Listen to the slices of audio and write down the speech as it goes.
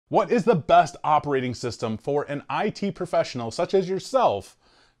What is the best operating system for an IT professional such as yourself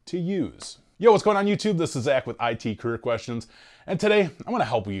to use? Yo, what's going on YouTube? This is Zach with IT Career Questions, and today I'm going to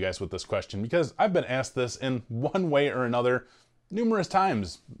help you guys with this question because I've been asked this in one way or another numerous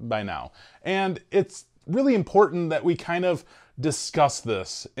times by now. And it's really important that we kind of discuss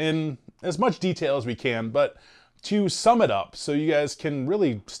this in as much detail as we can, but to sum it up so you guys can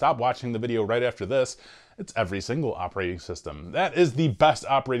really stop watching the video right after this, it's every single operating system. That is the best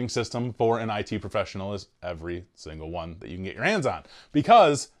operating system for an IT professional, is every single one that you can get your hands on.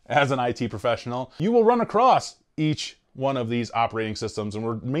 Because as an IT professional, you will run across each one of these operating systems, and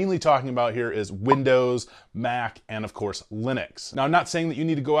we're mainly talking about here is Windows, Mac, and of course Linux. Now, I'm not saying that you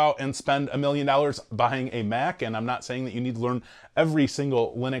need to go out and spend $1 million buying a Mac, and I'm not saying that you need to learn every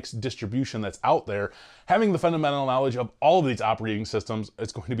single Linux distribution that's out there. Having the fundamental knowledge of all of these operating systems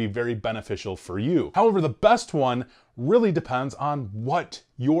is going to be very beneficial for you. However, the best one really depends on what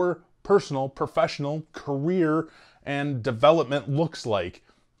your personal, professional, career, and development looks like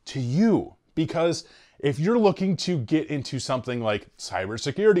to you. Because if you're looking to get into something like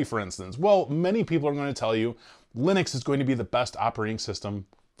cybersecurity, for instance, well, many people are going to tell you Linux is going to be the best operating system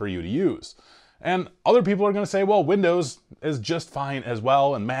for you to use. And other people are going to say, well, Windows is just fine as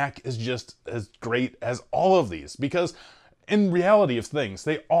well, and Mac is just as great as all of these. Because in reality of things,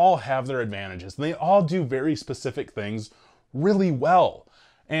 they all have their advantages, and they all do very specific things really well.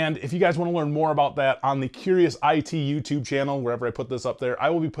 And if you guys want to learn more about that on the Curious IT YouTube channel, wherever I put this up there, I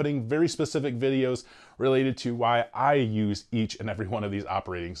will be putting very specific videos related to why I use each and every one of these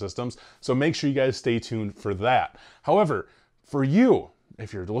operating systems. So make sure you guys stay tuned for that. However, for you,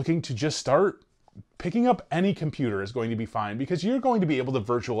 if you're looking to just start, picking up any computer is going to be fine because you're going to be able to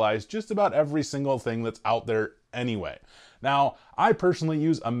virtualize just about every single thing that's out there anyway. Now, I personally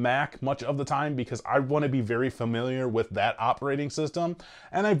use a Mac much of the time because I want to be very familiar with that operating system,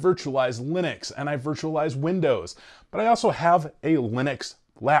 and I virtualize Linux and I virtualize Windows, but I also have a Linux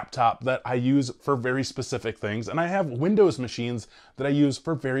laptop that I use for very specific things, and I have Windows machines that I use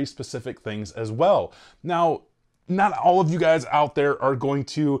for very specific things as well. Now, not all of you guys out there are going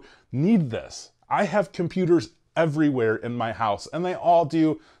to need this. I have computers everywhere in my house, and they all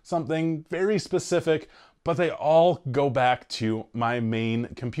do something very specific, but they all go back to my main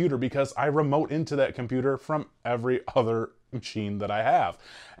computer because I remote into that computer from every other machine that I have.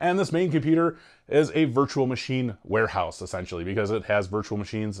 And this main computer is a virtual machine warehouse, essentially, because it has virtual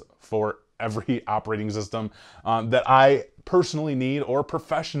machines for every operating system that I personally need or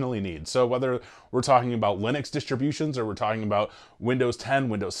professionally need. So whether we're talking about Linux distributions or we're talking about Windows 10,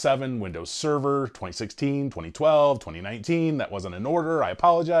 Windows 7, Windows Server 2016, 2012, 2019, that wasn't in order, I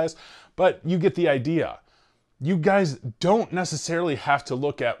apologize, but you get the idea. You guys don't necessarily have to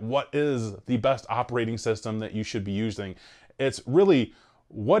look at what is the best operating system that you should be using. It's really,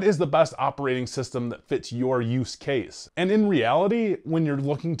 what is the best operating system that fits your use case? And in reality, when you're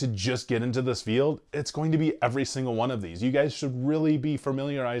looking to just get into this field, it's going to be every single one of these. You guys should really be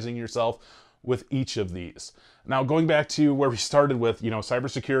familiarizing yourself with each of these. Now, going back to where we started with,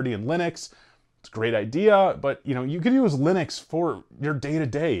 cybersecurity and Linux, it's a great idea, but you could use Linux for your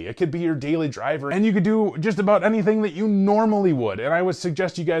day-to-day. It could be your daily driver, and you could do just about anything that you normally would. And I would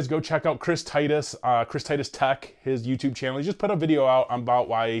suggest you guys go check out Chris Titus, Chris Titus Tech, his YouTube channel. He just put a video out about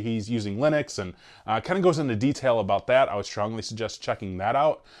why he's using Linux and kind of goes into detail about that. I would strongly suggest checking that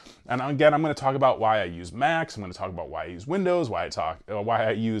out. And again, I'm going to talk about why I use Macs. I'm going to talk about why I use Windows, why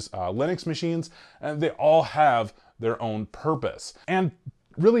I use Linux machines, and they all have their own purpose. And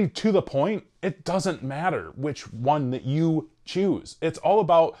really, to the point, it doesn't matter which one that you choose. It's all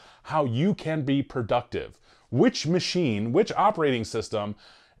about how you can be productive. Which machine, which operating system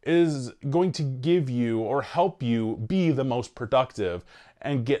is going to give you or help you be the most productive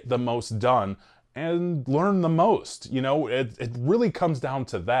and get the most done and learn the most. It really comes down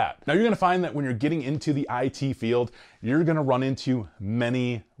to that. Now, you're going to find that when you're getting into the IT field, you're going to run into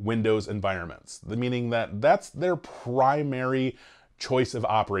many Windows environments, meaning that that's their primary choice of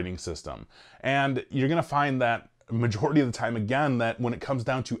operating system. And you're going to find that majority of the time, again, that when it comes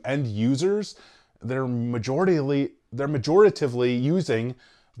down to end users, they're majoritively using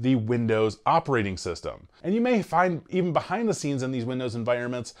the Windows operating system. And you may find even behind the scenes in these Windows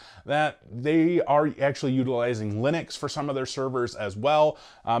environments that they are actually utilizing Linux for some of their servers as well.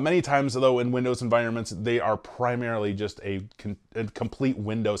 Many times, though, in Windows environments, they are primarily just a complete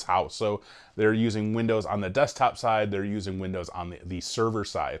Windows house. So they're using Windows on the desktop side, they're using Windows on the server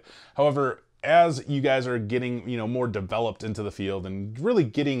side. However, as you guys are getting, more developed into the field and really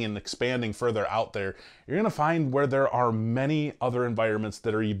getting and expanding further out there, you're going to find where there are many other environments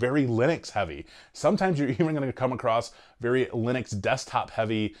that are very Linux heavy. Sometimes you're even going to come across very Linux desktop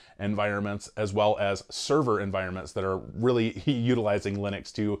heavy environments, as well as server environments that are really utilizing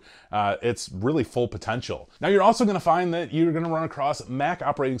Linux to its really full potential. Now you're also going to find that you're going to run across Mac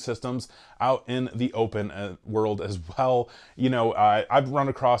operating systems out in the open world as well. You know, I've run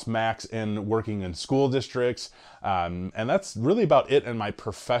across Macs in working in school districts, and that's really about it in my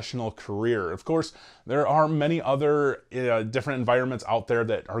professional career. Of course, there are many other different environments out there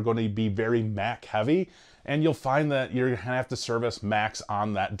that are going to be very Mac heavy, and you'll find that you're going to have to service Macs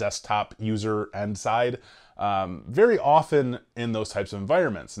on that desktop user end side very often in those types of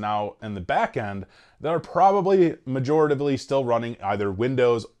environments. Now, in the back end, they're probably majoritively still running either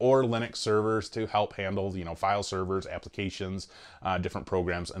Windows or Linux servers to help handle, you know, file servers, applications, different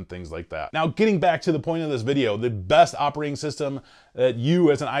programs, and things like that. Now, getting back to the point of this video, the best operating system that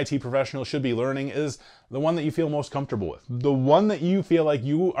you as an IT professional should be learning is the one that you feel most comfortable with, the one that you feel like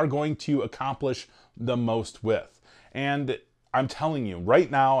you are going to accomplish the most with. And I'm telling you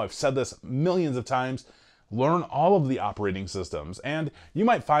right now, I've said this millions of times, learn all of the operating systems. And you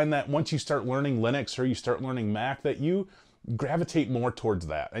might find that once you start learning Linux or you start learning Mac, that you gravitate more towards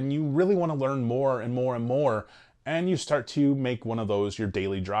that. And you really want to learn more and more and more. And you start to make one of those your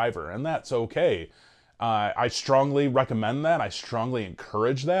daily driver. And that's okay. I strongly recommend that. I strongly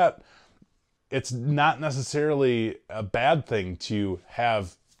encourage that. It's not necessarily a bad thing to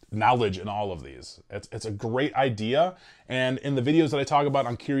have knowledge in all of these. It's a great idea. And in the videos that I talk about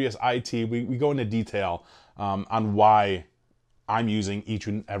on Curious IT, we go into detail on why I'm using each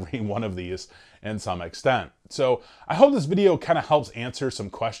and every one of these in some extent. So I hope this video kind of helps answer some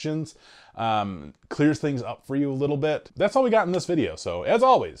questions, clears things up for you a little bit. That's all we got in this video. So as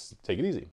always, take it easy.